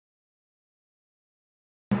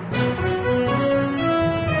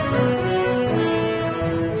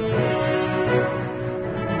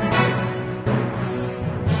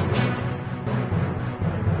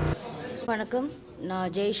வணக்கம். நான்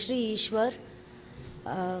ஜெயஸ்ரீ ஈஸ்வர்.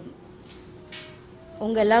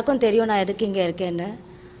 உங்கள் எல்லாருக்கும் தெரியும் நான் எதுக்கு இங்கே இருக்கேன்னு.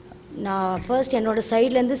 நான் ஃபர்ஸ்ட் என்னோடய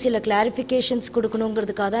சைட்லேருந்து சில கிளாரிஃபிகேஷன்ஸ்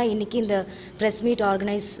கொடுக்கணுங்கிறதுக்காக தான் இன்றைக்கி இந்த ப்ரெஸ் மீட்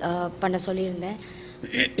ஆர்கனைஸ் பண்ண சொல்லியிருந்தேன்.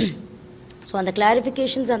 ஸோ அந்த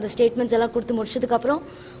கிளாரிஃபிகேஷன்ஸ் அந்த ஸ்டேட்மெண்ட்ஸ் எல்லாம் கொடுத்து முடிச்சதுக்கப்புறம்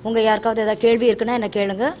உங்கள் யாருக்காவது எதாவது கேள்வி இருக்குன்னா என்னை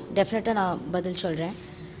கேளுங்க, டெஃபினட்டாக நான் பதில் சொல்கிறேன்.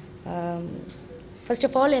 ஃபர்ஸ்ட்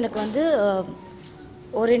ஆஃப் ஆல் எனக்கு வந்து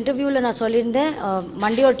ஒரு இன்டர்வியூவில் நான் சொல்லியிருந்தேன்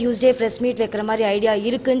மண்டே ஒரு டியூஸ்டே ப்ரெஸ் மீட் வைக்கிற மாதிரி ஐடியா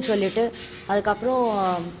இருக்குதுன்னு சொல்லிவிட்டு. அதுக்கப்புறம்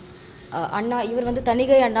அண்ணா இவர் வந்து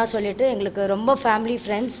தணிகை அண்ணா சொல்லிவிட்டு எங்களுக்கு ரொம்ப ஃபேமிலி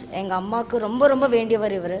ஃப்ரெண்ட்ஸ், எங்கள் அம்மாவுக்கு ரொம்ப ரொம்ப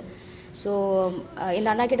வேண்டியவர் இவர். ஸோ இந்த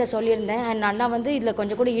அண்ணா கிட்டே சொல்லியிருந்தேன். அண்ட் அண்ணா வந்து இதில்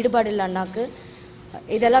கொஞ்சம் கூட ஈடுபாடு இல்லை அண்ணாக்கு.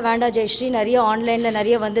 இதெல்லாம் வேண்டாம் ஜெயஸ்ரீ, நிறைய ஆன்லைனில்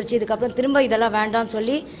நிறைய வந்துருச்சு, இதுக்கப்புறம் திரும்ப இதெல்லாம் வேண்டாம்னு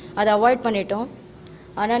சொல்லி அதை அவாய்ட் பண்ணிட்டோம்.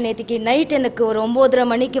 ஆனால் நேற்றுக்கு நைட் எனக்கு ஒரு 9:30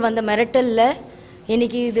 மணிக்கு வந்த மிரட்டலில்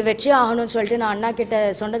இன்றைக்கி இது வச்சே ஆகணும்னு சொல்லிட்டு நான் அண்ணா கிட்ட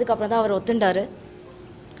சொன்னதுக்கப்புறம் தான் அவர் ஒத்துண்டார்.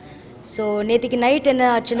 ஸோ நேற்றுக்கு நைட் என்ன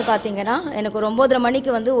ஆச்சுன்னு பார்த்தீங்கன்னா, எனக்கு ஒரு 9:30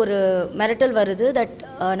 மணிக்கு வந்து ஒரு மிரட்டல் வருது தட்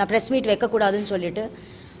நான் ப்ரெஸ் மீட் வைக்கக்கூடாதுன்னு சொல்லிட்டு.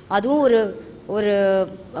 அதுவும் ஒரு ஒரு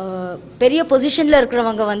பெரிய பொசிஷனில்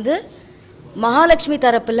இருக்கிறவங்க வந்து மகாலட்சுமி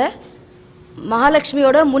தரப்பில்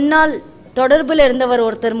மகாலட்சுமியோட முன்னாள் தொடர்பில் இருந்தவர்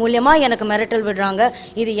ஒருத்தர் மூலியமாக எனக்கு மிரட்டல் விடுறாங்க.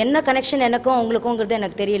 இது என்ன கனெக்ஷன் எனக்கும் அவங்களுக்குங்கிறது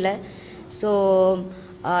எனக்கு தெரியல. ஸோ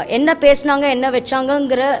என்ன பேசினாங்க என்ன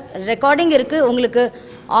வச்சாங்கங்கிற ரெக்கார்டிங் இருக்குது உங்களுக்கு.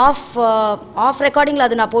 ஆஃப் ரெக்கார்டிங்கில்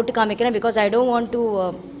அது நான் போட்டு காமிக்கிறேன். Because I don't want to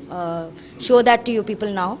show that to you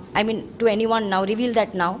people now, I mean to any one now, reveal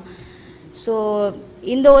that now. So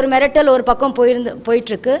இந்த ஒரு மிரட்டல் ஒரு பக்கம்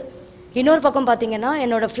போயிட்டுருக்கு. இன்னொரு பக்கம் பார்த்தீங்கன்னா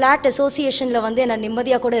என்னோடய ஃப்ளாட் அசோசியேஷனில் வந்து என்னை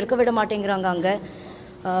நிம்மதியாக கூட இருக்க விட மாட்டேங்கிறாங்க. அங்கே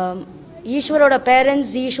ஈஸ்வரோட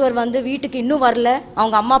பேரண்ட்ஸ், ஈஸ்வர் வந்து வீட்டுக்கு இன்னும் வரல,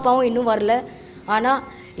 அவங்க அம்மா அப்பாவும் இன்னும் வரல. ஆனால்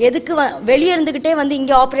எதுக்கு வெளியே இருந்துக்கிட்டே வந்து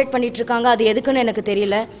இங்கே ஆப்ரேட் பண்ணிகிட்ருக்காங்க, அது எதுக்குன்னு எனக்கு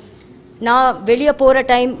தெரியல. நான் வெளியே போகிற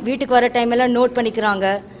டைம் வீட்டுக்கு வர டைம் எல்லாம் நோட் பண்ணிக்கிறாங்க.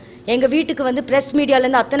 எங்கள் வீட்டுக்கு வந்து ப்ரெஸ்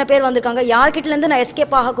மீடியாவிலேருந்து அத்தனை பேர் வந்திருக்காங்க. யார்கிட்டலேருந்து நான்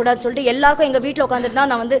எஸ்கேப் ஆகக்கூடாதுன்னு சொல்லிட்டு எல்லாருக்கும் எங்கள் வீட்டில் உட்காந்துட்டு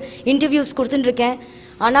தான் நான் வந்து இன்டர்வியூஸ் கொடுத்துட்டுருக்கேன்.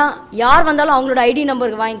 ஆனால் யார் வந்தாலும் அவங்களோட ஐடி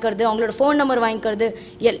நம்பர் வாங்கிக்கிறது, அவங்களோட ஃபோன் நம்பர் வாங்கிக்கிறது.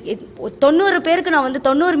 90 பேருக்கு நான் வந்து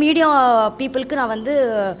 90 மீடியா பீப்புளுக்கு நான் வந்து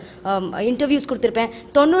இன்டர்வியூஸ் கொடுத்துருப்பேன்.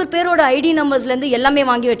 90 பேரோட ஐடி நம்பர்ஸ்லேருந்து எல்லாமே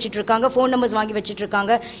வாங்கி வச்சுட்ருக்காங்க, ஃபோன் நம்பர்ஸ் வாங்கி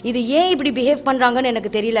வச்சுட்ருக்காங்க. இது ஏன் இப்படி பிஹேவ் பண்ணுறாங்கன்னு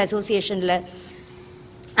எனக்கு தெரியல அசோசியேஷனில்.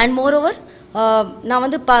 அண்ட் மோரோவர் நான்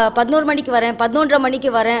வந்து 11 மணிக்கு வரேன், 11:30 மணிக்கு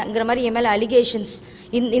வரேங்கிற மாதிரி என் மேலே அலிகேஷன்ஸ்.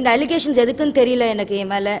 இந்த அலிகேஷன்ஸ் எதுக்குன்னு தெரியல எனக்கு.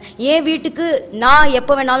 என் மேலே என் வீட்டுக்கு நான்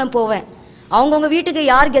எப்போ வேணாலும் போவேன். அவங்கவுங்க வீட்டுக்கு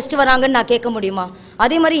யார் கெஸ்ட் வராங்கன்னு நான் கேட்க முடியுமா?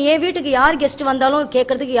 அதே மாதிரி என் வீட்டுக்கு யார் கெஸ்ட் வந்தாலும்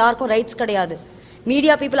கேட்குறதுக்கு யாருக்கும் ரைட்ஸ் கிடையாது.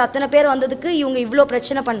 மீடியா பீப்புள் அத்தனை பேர் வந்ததுக்கு இவங்க இவ்வளோ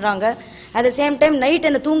பிரச்சனை பண்ணுறாங்க. At the same time night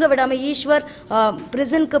என்னை தூங்க விடாமல் ஈஸ்வர்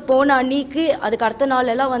ப்ரிசனுக்கு போன அன்னைக்கு அதுக்கு அடுத்த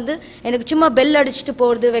நாள் எல்லாம் வந்து எனக்கு சும்மா பெல் அடிச்சுட்டு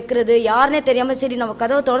போகிறது வைக்கிறது, யாருனே தெரியாமல் சரி நம்ம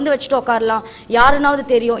கதவை திறந்து வச்சுட்டு உட்காரலாம், யாருனாவது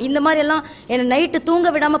தெரியும், இந்த மாதிரி எல்லாம் என்னை நைட்டு தூங்க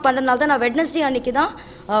விடாமல் பண்ணுறதுனால தான் நான் வெட்னஸ்டே அன்னைக்கு தான்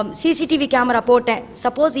சிசிடிவி கேமரா போட்டேன்.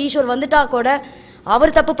 சப்போஸ் ஈஸ்வர் வந்துட்டா கூட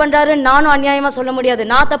அவர் தப்பு பண்ணுறாரு நானும் அநியாயமாக சொல்ல முடியாது,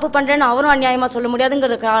 நான் தப்பு பண்ணுறேன்னு அவரும் அநியாயமாக சொல்ல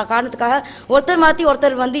முடியாதுங்கிற காரணத்துக்காக ஒருத்தர் மாற்றி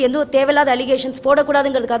ஒருத்தர் வந்து எந்த தேவையில்லாத அலிகேஷன்ஸ்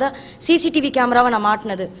போடக்கூடாதுங்கிறதுக்காக சிசிடிவி கேமராவை நான்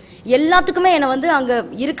மாட்டினது. எல்லாத்துக்குமே என்னை வந்து அங்கே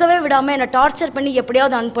இருக்கவே விடாமல் என்னை டார்ச்சர் பண்ணி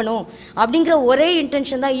எப்படியாவது அனுப்பணும் அப்படிங்கிற ஒரே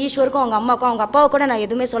இன்டென்ஷன் தான் ஈஸ்வருக்கும் அவங்க அம்மாவுக்கும். அவங்க அப்பாவை கூட நான்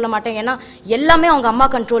எதுவுமே சொல்ல மாட்டேன், ஏன்னா எல்லாமே அவங்க அம்மா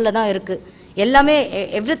கண்ட்ரோலில் தான் இருக்குது. எல்லாமே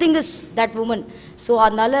everything is that woman. So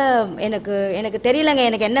அதனால் எனக்கு தெரியலைங்க,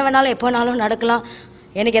 எனக்கு என்ன வேணாலும் எப்போ வேணாலும் நடக்கலாம்.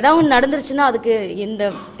 எனக்கு எதாவது ஒன்று நடந்துருச்சுன்னா அதுக்கு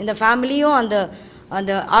இந்த ஃபேமிலியும்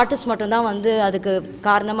அந்த ஆர்டிஸ்ட் மட்டும்தான் வந்து அதுக்கு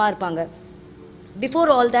காரணமாக இருப்பாங்க.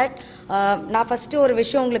 பிஃபோர் ஆல் தட் நான் ஃபஸ்ட்டு ஒரு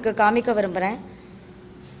விஷயம் உங்களுக்கு காமிக்க விரும்புகிறேன்.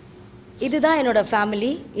 இதுதான் என்னோடய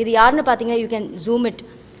ஃபேமிலி. இது யாருன்னு பார்த்தீங்கன்னா யூ கேன் ஜூம் இட்.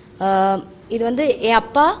 இது வந்து என்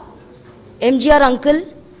அப்பா, எம்ஜிஆர் அங்கிள்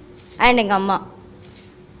அண்ட் எங்கள் அம்மா.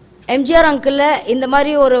 எம்ஜிஆர் அங்கிளில் இந்த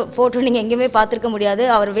மாதிரி ஒரு ஃபோட்டோ நீங்கள் எங்கேயுமே பார்த்துருக்க முடியாது.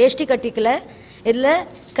 அவர் வேஷ்டி கட்டிக்கல, இதில்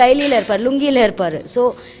கைலியில் இருப்பார், லுங்கியில் இருப்பார். ஸோ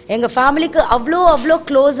எங்கள் ஃபேமிலிக்கு அவ்வளோ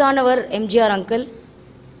க்ளோஸ் ஆனவர் எம்ஜிஆர் அங்கிள்.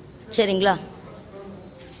 சரிங்களா?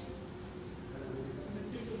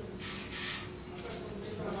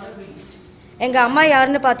 எங்கள் அம்மா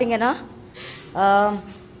யாருன்னு பார்த்தீங்கன்னா,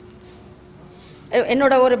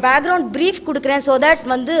 என்னோட ஒரு பேக்ரவுண்ட் ப்ரீஃப் கொடுக்குறேன் ஸோ தட்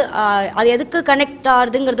வந்து அது எதுக்கு கனெக்ட்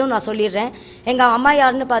ஆகுதுங்கிறதும் நான் சொல்லிடுறேன். எங்கள் அம்மா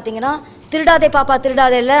யாருன்னு பார்த்தீங்கன்னா, திருடாதே பாப்பா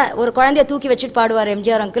திருடாதேல ஒரு குழந்தைய தூக்கி வச்சுட்டு பாடுவார்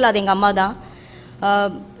எம்ஜிஆர் அங்கிள், அது எங்கள் அம்மா தான்.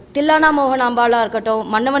 தில்லானா மோகனாம்பாலாக இருக்கட்டும்,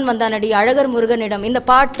 மன்னவன் வந்தானடி, அழகர் முருகனிடம், இந்த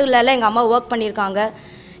பாட்டுலலாம் எங்கள் அம்மா ஒர்க் பண்ணியிருக்காங்க.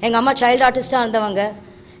 எங்கள் அம்மா சைல்டு ஆர்டிஸ்ட்டாக இருந்தவங்க.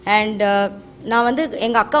 அண்ட் நான் வந்து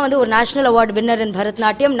எங்கள் அக்கா வந்து ஒரு நேஷ்னல் அவார்டு வின்னர் இன்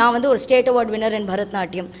பரதநாட்டியம், நான் வந்து ஒரு ஸ்டேட் அவார்டு வின்னர் இன்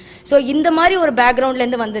பரதநாட்டியம். ஸோ இந்த மாதிரி ஒரு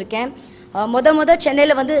பேக்ரவுண்ட்லேருந்து வந்திருக்கேன்.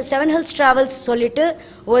 சென்னையில் வந்து 7 Hills Travels சொல்லிட்டு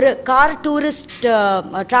ஒரு கார் டூரிஸ்ட்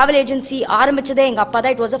ட்ராவல் ஏஜென்சி ஆரம்பித்ததே எங்கள் அப்பா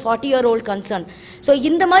தான். It was a 40-year-old concern. So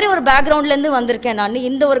இந்த மாதிரி ஒரு பேக்ரவுண்ட்லேருந்து வந்திருக்கேன் நான்,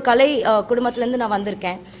 இந்த ஒரு கலை குடும்பத்துலேருந்து நான்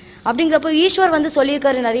வந்திருக்கேன். அப்படிங்கிறப்போ ஈஸ்வர் வந்து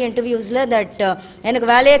சொல்லியிருக்காரு நிறைய இன்டர்வியூஸில் தட் எனக்கு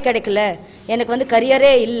வேலையே கிடைக்கல, எனக்கு வந்து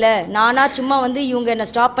கரியரே இல்லை, நானாக சும்மா வந்து இவங்க என்னை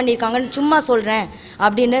ஸ்டாப் பண்ணியிருக்காங்கன்னு சும்மா சொல்கிறேன்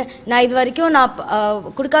அப்படின்னு. நான் இது வரைக்கும் நான்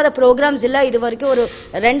கொடுக்காத ப்ரோக்ராம்ஸ் இல்லை, இது வரைக்கும் ஒரு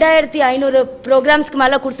 2500 ப்ரோக்ராம்ஸ்க்கு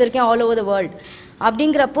மேலே கொடுத்துருக்கேன் ஆல் ஓவர் த வேர்ல்டு.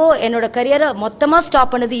 அப்படிங்கிறப்போ என்னோட கரியரை மொத்தமாக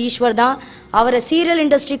ஸ்டாப் பண்ணது ஈஸ்வர் தான். அவரை சீரியல்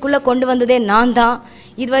இண்டஸ்ட்ரிக்குள்ளே கொண்டு வந்ததே நான் தான்.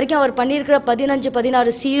 இது வரைக்கும் அவர் பண்ணியிருக்கிற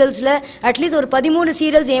 15-16 சீரியல்ஸில் அட்லீஸ்ட் ஒரு 13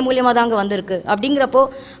 சீரியல்ஸ் என் மூலியமாக தாங்க வந்திருக்கு. அப்படிங்கிறப்போ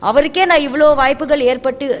அவருக்கே நான் இவ்வளோ வாய்ப்புகள்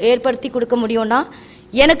ஏற்படுத்தி கொடுக்க முடியும்னா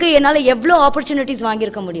எனக்கு என்னால் எவ்வளோ ஆப்பர்ச்சுனிட்டிஸ்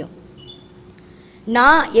வாங்கியிருக்க முடியும்.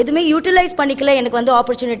 நான் எதுவுமே யூட்டிலைஸ் பண்ணிக்கல. எனக்கு வந்து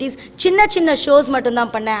ஆப்பர்ச்சுனிட்டிஸ் சின்ன சின்ன ஷோஸ்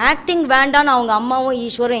மட்டும்தான் பண்ணேன். ஆக்டிங் வேண்டான்னு அவங்க அம்மாவும்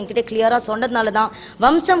ஈஸ்வரும் என்கிட்ட கிளியராக சொன்னதுனால தான்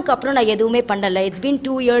வம்சம்க்கு அப்புறம் நான் எதுவுமே பண்ணலை. It's been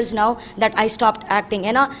 2 years now that I stopped acting.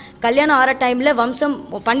 ஏன்னா கல்யாணம் ஆகிற டைமில் வம்சம்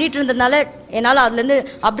பண்ணிட்டு இருந்ததுனால என்னால் அதுலேருந்து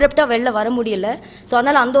அப்ரப்டாக வெளில வர முடியல. ஸோ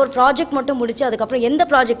அதனால் அந்த ஒரு ப்ராஜெக்ட் மட்டும் முடிச்சு அதுக்கப்புறம் எந்த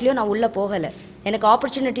ப்ராஜெக்ட்லேயும் நான் உள்ளே போகலை. எனக்கு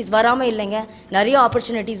ஆப்பர்ச்சுனிட்டிஸ் வராமல் இல்லைங்க, நிறைய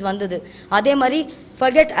ஆப்பர்ச்சுனிட்டிஸ் வந்தது. அதே மாதிரி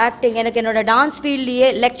ஃபர்கெட் ஆக்டிங், எனக்கு என்னோட டான்ஸ் ஃபீல்ட்லேயே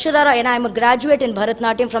லெக்சரராக, ஏன்னா I'm a graduate in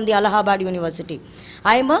பரத்நாட்டியம் from the Allahabad university,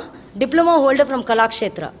 I'm a diploma holder from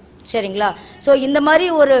Kalakshetra. சரிங்களா? ஸோ இந்த மாதிரி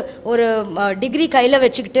ஒரு டிகிரி கையில்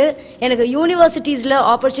வச்சுக்கிட்டு எனக்கு யூனிவர்சிட்டிஸில்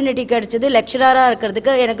ஆப்பர்ச்சுனிட்டி கிடைச்சது லெக்சராக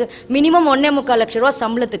இருக்கிறதுக்கு. எனக்கு மினிமம் 1.25 லட்ச ரூபா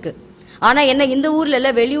சம்பளத்துக்கு. ஆனால் என்ன இந்த ஊரில் இல்லை,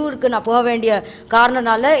 வெளியூருக்கு நான் போக வேண்டிய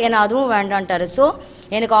காரணனால என்னை அதுவும் வேண்டான்ட்டாரு. ஸோ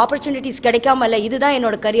எனக்கு ஆப்பர்ச்சுனிட்டிஸ் கிடைக்காம இல்லை, இதுதான்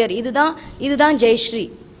என்னோட கரியர், இதுதான் ஜெயஸ்ரீ.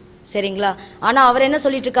 சரிங்களா? ஆனால் அவர் என்ன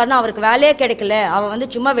சொல்லிட்டு இருக்காருன்னா அவருக்கு வேலையே கிடைக்கல, அவள் வந்து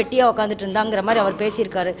சும்மா வெட்டியாக உட்காந்துட்டு இருந்தாங்கிற மாதிரி அவர்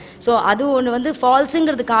பேசியிருக்காரு. ஸோ அது ஒன்று வந்து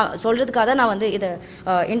சொல்கிறதுக்காக தான் நான் வந்து இதை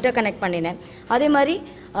இன்டர் கனெக்ட் பண்ணினேன். அதே மாதிரி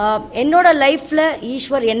என்னோட லைஃப்பில்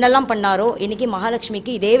ஈஸ்வர் என்னெல்லாம் பண்ணாரோ இன்றைக்கி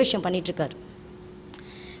மகாலட்சுமிக்கு இதே விஷயம் பண்ணிகிட்ருக்காரு.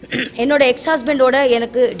 என்னோட எக்ஸ் ஹஸ்பண்டோட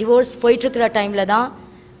எனக்கு டிவோர்ஸ் போயிட்டுருக்கிற டைமில் தான்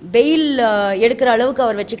பெயில் எடுக்கிற அளவுக்கு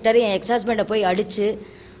அவர் வச்சுக்கிட்டாரு. என் எக்ஸ் ஹஸ்பண்டை போய் அடித்து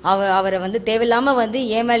அவரை வந்து தேவையில்லாமல் வந்து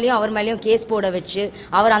என் மேலேயும் அவர் மேலேயும் கேஸ் போட வச்சு,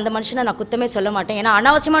 அவர் அந்த மனுஷனை நான் குத்தமே சொல்ல மாட்டேன், ஏன்னா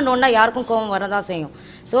அனாவசியமாக நோன்னா யாருக்கும் கோவம் வரதான் செய்யும்.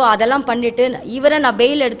 ஸோ அதெல்லாம் பண்ணிவிட்டு இவரை நான்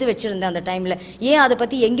பெயில் எடுத்து வச்சுருந்தேன் அந்த டைமில். ஏன் அதை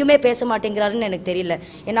பற்றி எங்கேயுமே பேச மாட்டேங்கிறாருன்னு எனக்கு தெரியல.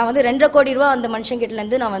 நான் வந்து 2.5 கோடி ரூபா அந்த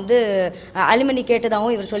மனுஷங்கிட்டலேருந்து நான் வந்து அலுமினி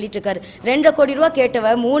கேட்டதாகவும் இவர் சொல்லிட்டு இருக்காரு. 2.5 கோடி ரூபா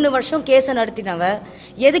கேட்டவ 3 வருஷம் கேஸை நடத்தினவ,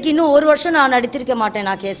 எதுக்கு இன்னும் 1 வருஷம் நான் நடத்திருக்க மாட்டேன்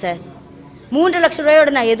நான் கேஸை? 3 லட்ச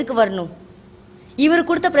ரூபாயோட நான் எதுக்கு வரணும்? இவர்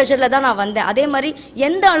கொடுத்த ப்ரெஷரில் தான் நான் வந்தேன். அதே மாதிரி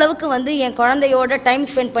எந்த அளவுக்கு வந்து என் குழந்தையோட டைம்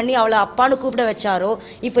ஸ்பெண்ட் பண்ணி அவளை அப்பான்னு கூப்பிட வச்சாரோ,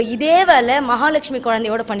 இப்போ இதே வேலை மகாலட்சுமி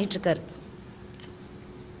குழந்தையோட பண்ணிட்டுருக்காரு.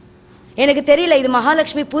 எனக்கு தெரியல இது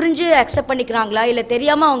மகாலட்சுமி புரிஞ்சு அக்செப்ட் பண்ணிக்கிறாங்களா இல்லை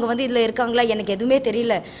தெரியாமல் அவங்க வந்து இதில் இருக்காங்களா, எனக்கு எதுவுமே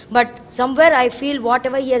தெரியல. But somewhere I feel what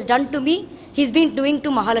ever he has done to me, he is been doing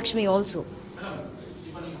to Mahalakshmi also.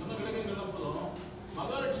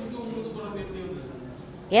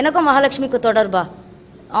 எனக்கும் மகாலட்சுமிக்கு தொடர்பா?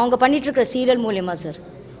 அவங்க பண்ணிகிட்ருக்கிற சீரியல் மூலியமா சார்?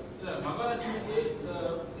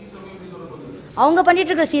 அவங்க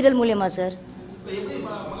பண்ணிகிட்ருக்கிற சீரியல் மூலியமா சார்?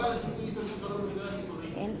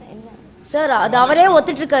 சார் அது அவரே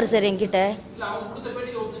ஒத்துட்ருக்காரு சார் என்கிட்ட.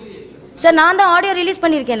 சார் நான் தான் ஆடியோ ரிலீஸ்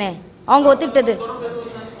பண்ணியிருக்கேனே, அவங்க ஒத்துக்கிட்டது.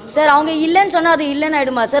 சார் அவங்க இல்லைன்னு சொன்னால் அது இல்லைன்னு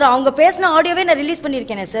ஆகிடுமா சார்? அவங்க பேசின ஆடியோவே நான் ரிலீஸ்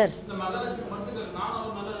பண்ணியிருக்கேனே சார்.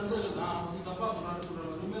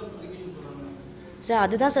 சார்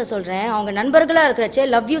அதுதான் சார் சொல்கிறேன், அவங்க நண்பர்களாக இருக்கிறச்சே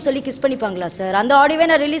லவ் யூ சொல்லி கிஸ் பண்ணிப்பாங்களா சார்? அந்த ஆடியோவே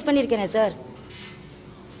நான் ரிலீஸ் பண்ணியிருக்கேனே சார்.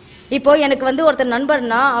 இப்போ எனக்கு வந்து ஒருத்தர்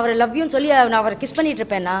நண்பர்னா அவரை லவ் யூன்னு சொல்லி நான் அவரை கிஸ் பண்ணிட்டு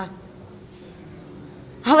இருப்பேன்னா?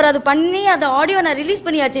 அவர் அது பண்ணி அந்த ஆடியோ நான் ரிலீஸ்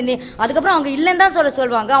பண்ணியாச்சு. அதுக்கப்புறம் அவங்க இல்லைன்னு தான்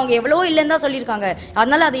சொல்லுவாங்க, அவங்க எவ்வளோ இல்லைன்னு தான் சொல்லியிருக்காங்க.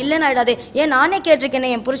 அதனால அது இல்லைன்னு ஆகிடாது. ஏன் நானே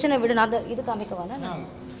கேட்டிருக்கேனே என் புருஷனை விடு, நான் இது காமிக்கவானா?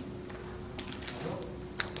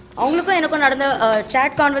 அவங்களுக்கும் எனக்கும் நடந்த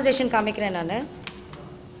சேட் கான்வர்சேஷன் காமிக்கிறேன் நான்.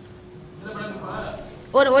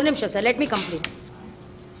 ஒரு நிமிஷம் சார், லெட் மீ கம்ப்ளீட்.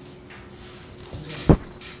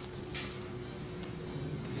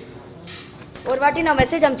 ஒரு வாட்டி நான்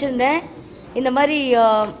மெசேஜ் அனுப்பிச்சிருந்தேன், இந்த மாதிரி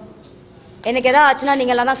எனக்கு எதாவது ஆச்சுன்னா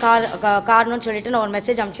நீங்கள்லாம் தான் காரணம்னு சொல்லிட்டு நான் ஒரு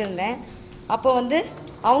மெசேஜ் அனுப்பிச்சிருந்தேன். அப்போ வந்து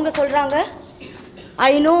அவங்க சொல்கிறாங்க,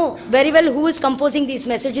 I know very well who is composing these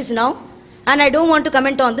messages now and I don't want to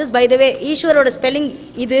comment on this. By the way ஈஸ்வரோட spelling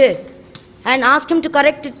இது and ask him to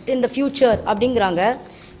correct it in the future அப்படிங்கிறாங்க.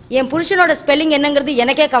 என் புருஷனோட spelling என்னங்கிறது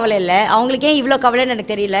எனக்கே கவலை இல்லை, அவங்களுக்கே இவ்வளோ கவலைன்னு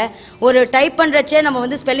எனக்கு தெரியல. ஒரு டைப் பண்ணுறச்சே நம்ம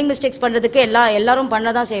வந்து ஸ்பெல்லிங் மிஸ்டேக்ஸ் பண்ணுறதுக்கு எல்லாரும்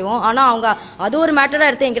பண்ண தான் செய்வோம். ஆனால் அவங்க அது ஒரு மேட்டராக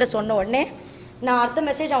எடுத்து என்கிட்ட சொன்ன உடனே நான் அடுத்த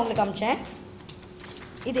மெசேஜ் அவங்களுக்கு அனுப்பிச்சேன்.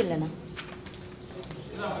 இது இல்லைண்ணா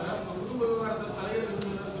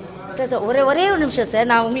சார். சார் ஒரே ஒரு நிமிஷம் சார்,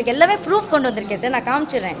 நான் உங்களுக்கு எல்லாமே ப்ரூஃப் கொண்டு வந்திருக்கேன் சார், நான்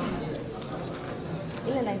காமிச்சிடுறேன்.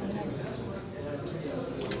 இல்லைண்ணா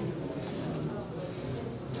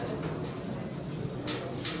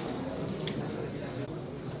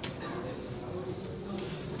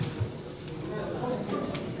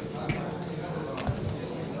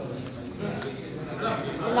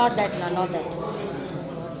not that.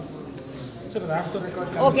 Sir, after record.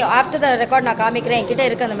 Okay, after the record நான் காமிக்கிறேன். என்கிட்ட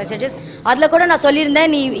இருக்க அந்த மெசேजेस. அதுல கூட நான்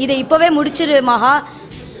சொல்லியிருந்தேன், நீ இதை இப்பவே முடிச்சிரு மகா.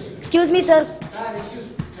 Excuse me sir.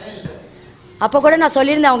 அப்போ கூட நான்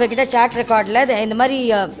சொல்லியிருந்தேன் அவங்க கிட்ட சாட் ரெக்கார்டில், இந்த மாதிரி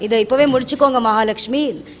இதை இப்போவே முடிச்சுக்கோங்க மகாலட்சுமி,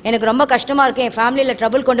 எனக்கு ரொம்ப கஷ்டமாக இருக்குது, என் ஃபேமிலியில்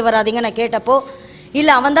ட்ரபிள் கொண்டு வராதிங்க. நான் கேட்டப்போ,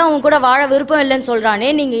 இல்லை அவன் தான் அவங்க கூட வாழ விருப்பம் இல்லைன்னு சொல்கிறானே,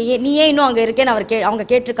 நீ ஏன் இன்னும் அங்கே இருக்கேன்னு அவங்க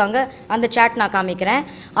கேட்டிருக்காங்க. அந்த சாட் நான் காமிக்கிறேன்.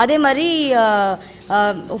 அதே மாதிரி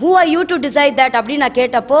who are you to decide that அப்படின்னு நான்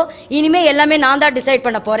கேட்டப்போ, இனிமேல் எல்லாமே நான் தான் டிசைட்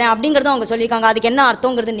பண்ண போகிறேன் அப்படிங்கிறதும் அவங்க சொல்லியிருக்காங்க. அதுக்கு என்ன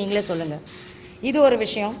அர்த்தங்கிறது நீங்களே சொல்லுங்கள். இது ஒரு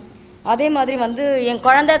விஷயம். அதே மாதிரி என்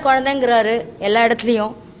குழந்தைங்கிறாரு எல்லா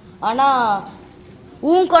இடத்துலையும். ஆனால்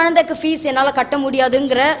உன் குழந்தைக்கு ஃபீஸ் என்னால் கட்ட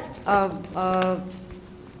முடியாதுங்கிற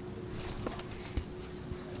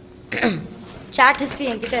சாட் ஹிஸ்ட்ரி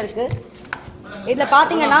என்கிட்ட இருக்கு. இதில்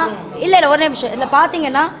பார்த்தீங்கன்னா இல்லை ஒரு நிமிஷம், இதில்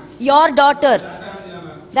பார்த்தீங்கன்னா your daughter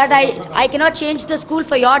that I cannot change the school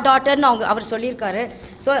for your டாட்டர்னு அவர் சொல்லியிருக்காரு.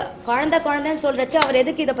 ஸோ குழந்தைன்னு சொல்கிறச்சு அவர்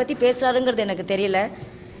எதுக்கு இதை பற்றி பேசுகிறாருங்கிறது எனக்கு தெரியல.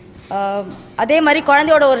 அதே மாதிரி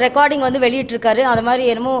குழந்தையோட ஒரு ரெக்கார்டிங் வெளியிட்டிருக்காரு. அது மாதிரி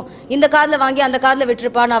என்னமோ இந்த காதில் வாங்கி அந்த காதில்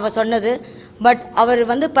விட்டுருப்பான்னு அவள் சொன்னது. பட் அவர்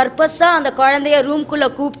பர்பஸாக அந்த குழந்தைய ரூம்குள்ளே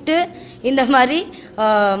கூப்பிட்டு இந்த மாதிரி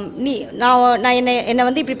நான் என்னை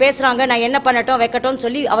இப்படி பேசுகிறாங்க, நான் என்ன பண்ணட்டும் வைக்கட்டும்னு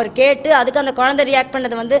சொல்லி அவர் கேட்டு அதுக்கு அந்த குழந்தை ரியாக்ட்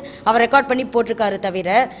பண்ணதை அவர் ரெக்கார்ட் பண்ணி போட்டிருக்காரு. தவிர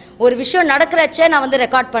ஒரு விஷயம் நடக்கிறச்சே நான்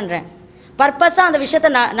ரெக்கார்ட் பண்ணுறேன், பர்பஸாக அந்த விஷயத்த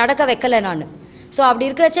நடக்க வைக்கலை நான். ஸோ அப்படி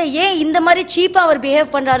இருக்கிறச்ச ஏன் இந்த மாதிரி சீப்பாக அவர்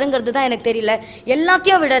பிஹேவ் பண்ணுறாருங்கிறது தான் எனக்கு தெரியல.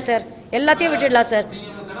 எல்லாத்தையும் விட சார், எல்லாத்தையும் விட்டுடலாம் சார்.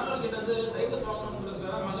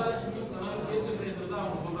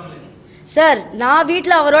 சார் நான்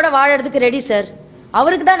வீட்டில் அவரோட வாழறதுக்கு ரெடி சார்.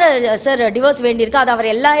 அவருக்கு தான் சார் டிவோர்ஸ் வேண்டியிருக்கு. அது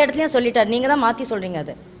அவர் எல்லா இடத்துலையும் சொல்லிட்டார். நீங்கள் தான் மாற்றி சொல்கிறீங்க.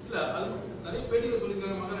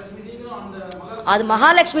 அது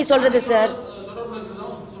மகாலட்சுமி சொல்கிறது சார்.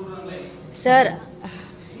 சார்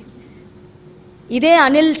இதே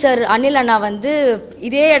அனில் அண்ணா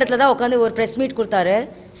இதே இடத்துல தான் உட்காந்து ஒரு ப்ரெஸ் மீட் கொடுத்தாரு,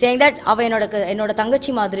 சேயிங் தட் அவள் என்னோட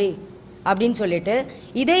தங்கச்சி மாதிரி அப்படின்னு சொல்லிட்டு.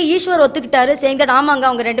 இதே ஈஸ்வர் ஒத்துக்கிட்டாரு, சேயிங் தட் ஆமாங்க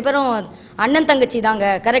அவங்க 2 பேரும் அண்ணன் தங்கச்சி தாங்க,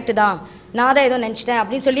 கரெக்டு தான், நான் தான் ஏதோ நினச்சிட்டேன்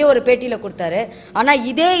அப்படின்னு சொல்லி ஒரு பேட்டியில் கொடுத்தாரு. ஆனால்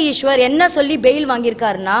இதே ஈஸ்வர் என்ன சொல்லி பெயில்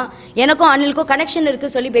வாங்கியிருக்காருன்னா, எனக்கும் அனிலுக்கும் கனெக்ஷன்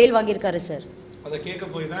இருக்குது சொல்லி பெயில் வாங்கியிருக்காரு சார். அதை கேட்க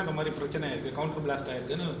போய் தான் இந்த மாதிரி பிரச்சனை இருக்குது, கவுண்டர் பிளாஸ்ட்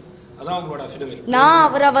ஆயிருக்குன்னு. நான்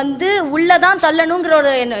அவரை உள்ளதான் தள்ளணுங்கிற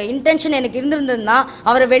ஒரு இன்டென்ஷன் எனக்கு இருந்திருந்ததுன்னா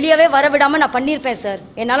அவரை வெளியவே வர விடாம நான் பண்ணியிருப்பேன் சார்.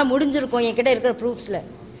 என்னால் முடிஞ்சிருக்கும் என்கிட்ட இருக்கிற ப்ரூஃப்ஸில்.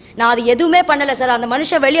 நான் அது எதுவுமே பண்ணலை சார். அந்த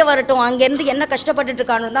மனுஷன் வெளியே வரட்டும், அங்கேருந்து என்ன கஷ்டப்பட்டுட்டு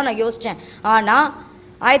இருக்கான்னு தான் நான் யோசித்தேன். ஆனால்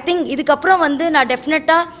ஐ திங்க் இதுக்கப்புறம் நான்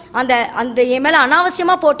டெஃபினட்டாக அந்த என் மேலே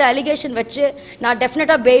அனாவசியமாக போட்ட அலிகேஷன் வச்சு நான்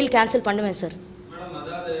டெஃபினட்டாக பெயில் கேன்சல் பண்ணுவேன் சார்.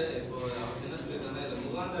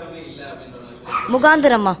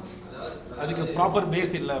 முகாந்திரமா? அதுக்கு ப்ராப்பர்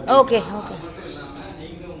பேஸ் இல்ல. ஓகே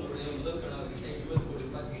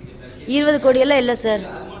 20 கோடி எல்லாம் இல்லை சார்.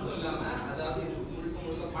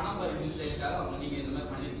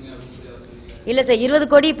 இல்லை சார் 20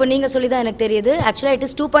 கோடி இப்போ நீங்கள் சொல்லி தான் எனக்கு தெரியுது. ஆக்சுவலாக இட்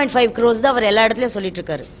இஸ் 2.5 crores தான் அவர் எல்லா இடத்துலையும் சொல்லிட்டு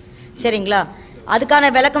இருக்காரு. சரிங்களா?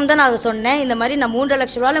 அதுக்கான விளக்கம் தான் நான் சொன்னேன். இந்த மாதிரி நான் 3.5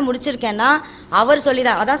 லட்ச ரூபாயில் முடிச்சிருக்கேன்னா அவர் சொல்லி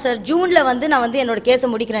தான். அதான் சார் ஜூனில் நான் என்னோட கேஸை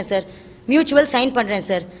முடிக்கிறேன் சார், மியூச்சுவல் சைன் பண்ணுறேன்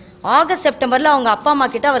சார். ஆகஸ்ட் செப்டம்பரில் அவங்க அப்பா அம்மா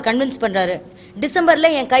கிட்ட அவர் கன்வின்ஸ் பண்ணுறாரு. டிசம்பரில்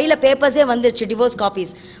என் கையில் பேப்பர்ஸே வந்துருச்சு, டிவோர்ஸ்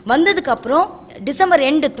காப்பீஸ் வந்ததுக்கப்புறம் டிசம்பர்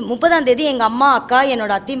 30ஆம் தேதி எங்கள் அம்மா அக்கா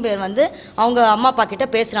என்னோட அத்தையும் பேர் அவங்க அம்மா அப்பா கிட்ட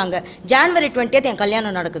பேசுகிறாங்க. ஜான்வரி 20th என்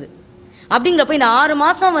கல்யாணம் நடக்குது. அப்படிங்கிறப்ப இந்த 6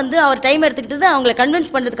 மாதம் அவர் டைம் எடுத்துக்கிட்டது அவங்களை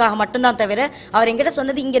கன்வின்ஸ் பண்ணுறதுக்காக மட்டும்தான். தவிர அவர் என்கிட்ட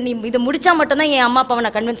சொன்னது இங்கே நீ இதை முடிச்சா மட்டும்தான் என் அம்மா அப்பாவை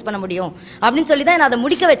நான் கன்வின்ஸ் பண்ண முடியும் அப்படின்னு சொல்லி தான் நான் அதை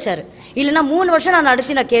முடிக்க வச்சார். இல்லைனா 3 வருஷம் நான்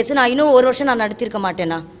நடத்தின கேஸ், நான் இன்னும் 1 வருஷம் நான் நடத்திருக்க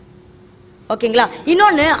மாட்டேனா? ஓகேங்களா?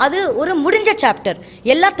 இன்னொன்று, அது ஒரு முடிஞ்ச சாப்டர்.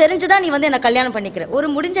 எல்லாம் தெரிஞ்சுதான் நீ என்னை கல்யாணம் பண்ணிக்கிற ஒரு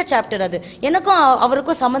முடிஞ்ச சாப்டர். அது எனக்கும்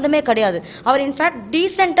அவருக்கும் சம்மந்தமே கிடையாது. அவர் இன்ஃபேக்ட்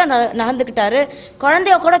டீசெண்டாக நடந்துக்கிட்டாரு.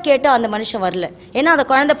 குழந்தைய கூட கேட்டு அந்த மனுஷன் வரல. ஏன்னா அந்த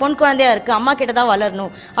குழந்தை பொன் குழந்தையா இருக்குது, அம்மா கிட்ட தான்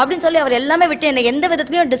வளரணும் அப்படின்னு சொல்லி அவர் எல்லாமே விட்டு என்னை எந்த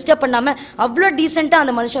விதத்துலையும் டிஸ்டர்ப் பண்ணாமல் அவ்வளோ டீசெண்டாக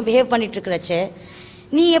அந்த மனுஷன் பிஹேவ் பண்ணிட்டு இருக்கிறச்சே,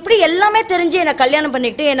 நீ எப்படி எல்லாமே தெரிஞ்சு என்னை கல்யாணம்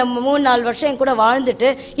பண்ணிக்கிட்டு என்னை 3-4 வருஷம் என் கூட வாழ்ந்துட்டு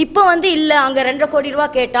இப்போ இல்லை அங்கே 2.5 கோடி ரூபா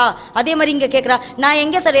கேட்டா அதே மாதிரி இங்கே கேட்குறா. நான்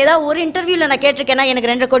எங்கே சார் ஏதாவது ஒரு இன்டர்வியூவில் நான் கேட்டிருக்கேன்னா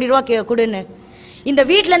எனக்கு 2.5 கோடி ரூபா கொடுன்னு? இந்த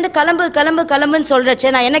வீட்டிலேருந்து கிளம்புன்னு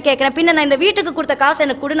சொல்கிறச்சே நான் என்ன கேட்குறேன், பின்ன நான் இந்த வீட்டுக்கு கொடுத்த காசு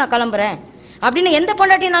எனக்கு கொடு, நான் கிளம்புறேன் அப்படின்னு எந்த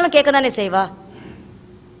பொண்டாட்டினாலும் கேட்க தானே செய்வா.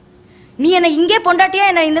 நீ என்னை இங்கே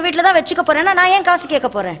பொண்டாட்டியா என்னை இந்த வீட்டில் தான் வச்சுக்க போகிறேன்னா நான் ஏன் காசு கேட்க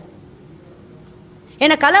போகிறேன்?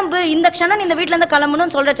 என்னை கிளம்பு, இந்த க்ஷணம் இந்த வீட்டிலேருந்து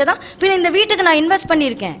கிளம்பணும்னு சொல்கிறச்சதான் பின்ன இந்த வீட்டுக்கு நான் இன்வெஸ்ட்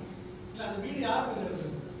பண்ணியிருக்கேன்.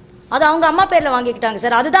 அது அவங்க அம்மா பேரில் வாங்கிக்கிட்டாங்க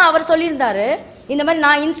சார். அதுதான் அவர் சொல்லியிருந்தாரு. இந்த மாதிரி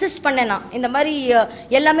நான் இன்சிஸ்ட் பண்ணேன்னா இந்த மாதிரி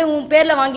எல்லாமே உன் பேரில் வாங்கி